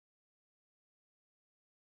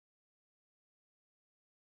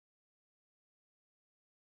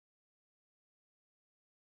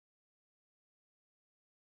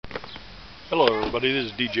Hello everybody,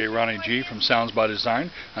 this is DJ Ronnie G from Sounds by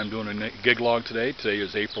Design. I'm doing a gig log today. Today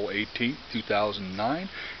is April 18th, 2009,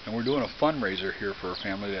 and we're doing a fundraiser here for a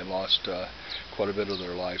family that lost quite a bit of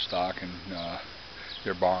their livestock and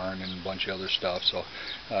their barn and a bunch of other stuff. So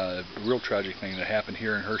a real tragic thing that happened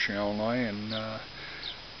here in Herscher, Illinois, and I'm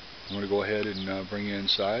going to go ahead and bring you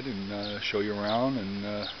inside and show you around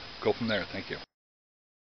and go from there. Thank you.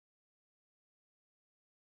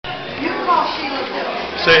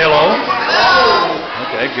 Say hello.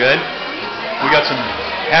 Okay, good. We got some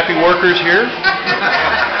happy workers here,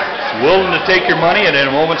 willing to take your money at a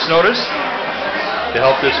moment's notice to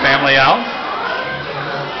help this family out.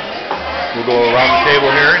 We'll go around the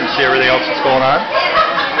table here and see everything else that's going on.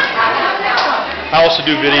 I also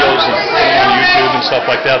do videos on YouTube and stuff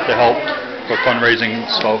like that to help for fundraising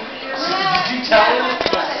stuff. Did you tell him?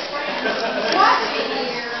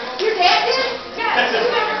 Your dad did?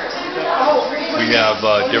 We have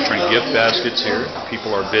different gift baskets here.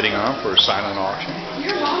 People are bidding on for a silent auction.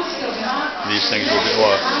 These things will be,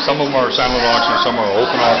 well, some of them are silent auctions, some are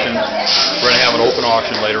open auctions. We're going to have an open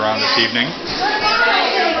auction later on this evening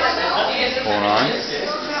going on.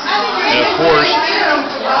 And of course,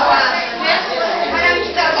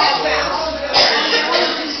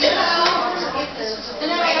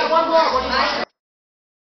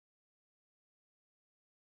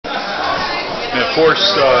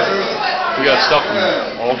 we got stuff from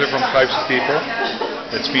all different types of people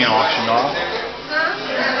that's being auctioned off.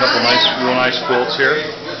 A couple nice, real nice quilts here.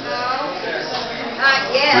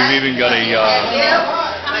 We've even got a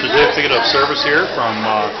certificate of service here from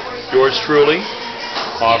yours truly,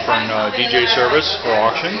 offering DJ service for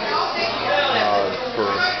auction for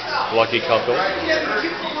a lucky couple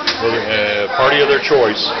with a party of their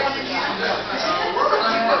choice.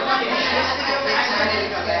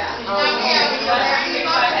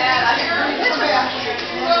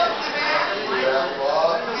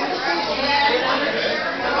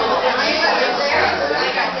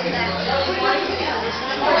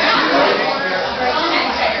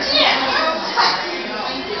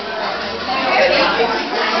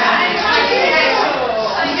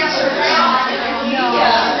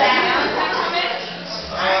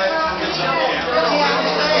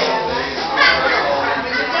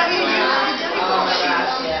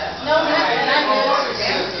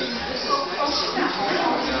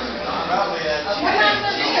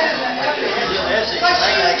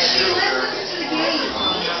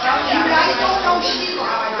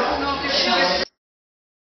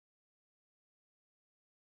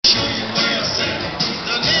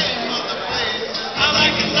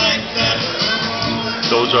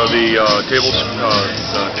 Those are the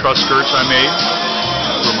truss skirts I made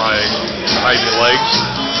for my hide legs.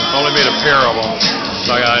 I only made a pair of them,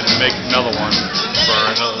 so I got to make another one for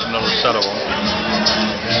another set of them.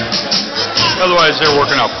 Otherwise, they're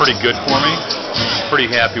working out pretty good for me. Pretty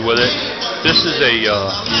happy with it. This is a,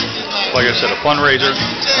 like I said, a fundraiser,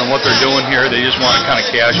 and what they're doing here, they just want kind of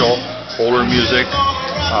casual, older music.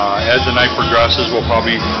 As the night progresses, we'll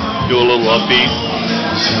probably do a little upbeat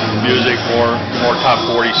music, more top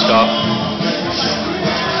 40 stuff.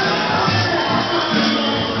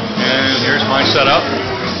 And here's my setup.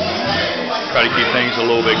 Try to keep things a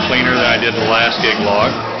little bit cleaner than I did the last gig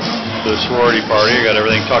log. The sorority party, I got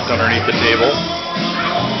everything tucked underneath the table.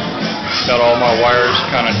 Got all my wires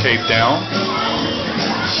kind of taped down.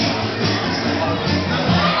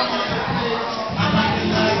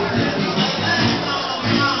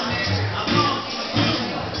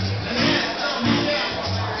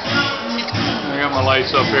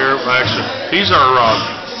 Lights up here. These are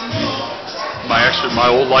my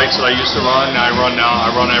old lights that I used to run. I run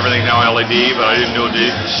everything now LED, but I didn't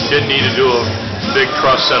need to do a big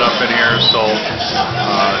truss setup in here. So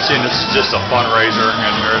seeing this is just a fundraiser,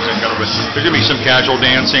 and there's gonna be some casual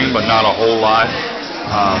dancing, but not a whole lot.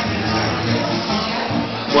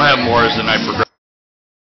 We'll have more as the night progresses.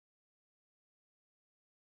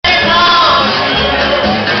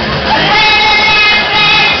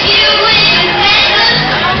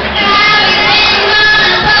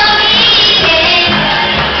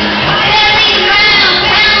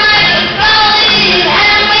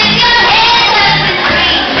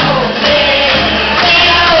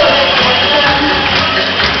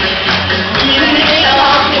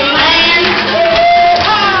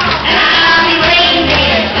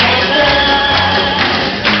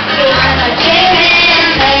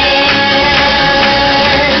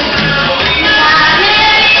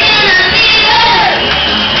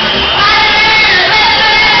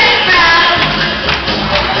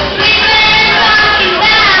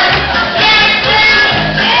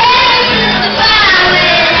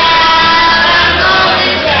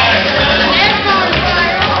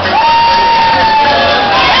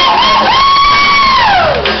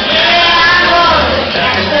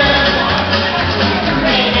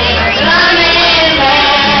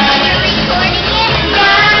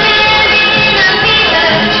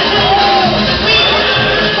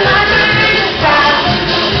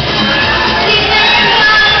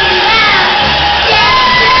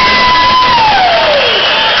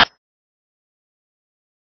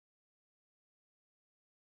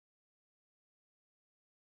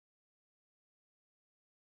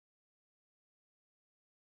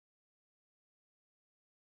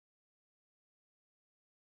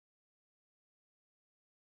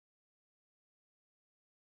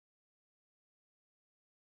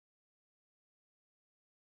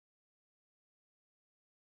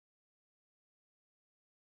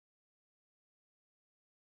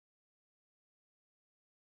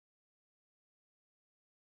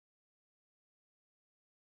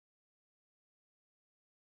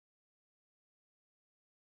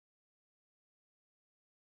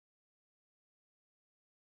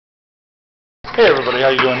 Hey everybody, how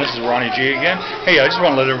you doing? This is Ronnie G again. Hey, I just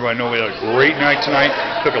want to let everybody know we had a great night tonight.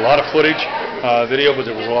 Took a lot of footage, video, but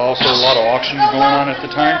there was also a lot of auctions going on at the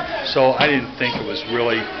time, so I didn't think it was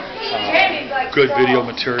really good video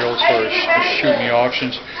material as far as shooting the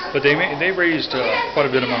auctions. But they raised quite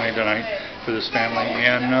a bit of money tonight for this family,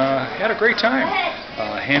 and had a great time.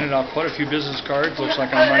 Handed out quite a few business cards. Looks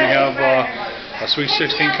like I might have a Sweet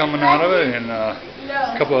 16 coming out of it, and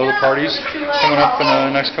a couple of other parties coming up in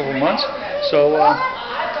the next couple of months. So,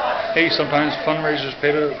 hey, sometimes fundraisers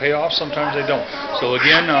pay off, sometimes they don't. So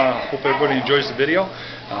again, hope everybody enjoys the video.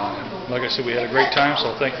 Like I said, we had a great time,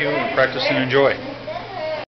 so thank you, and practice and enjoy.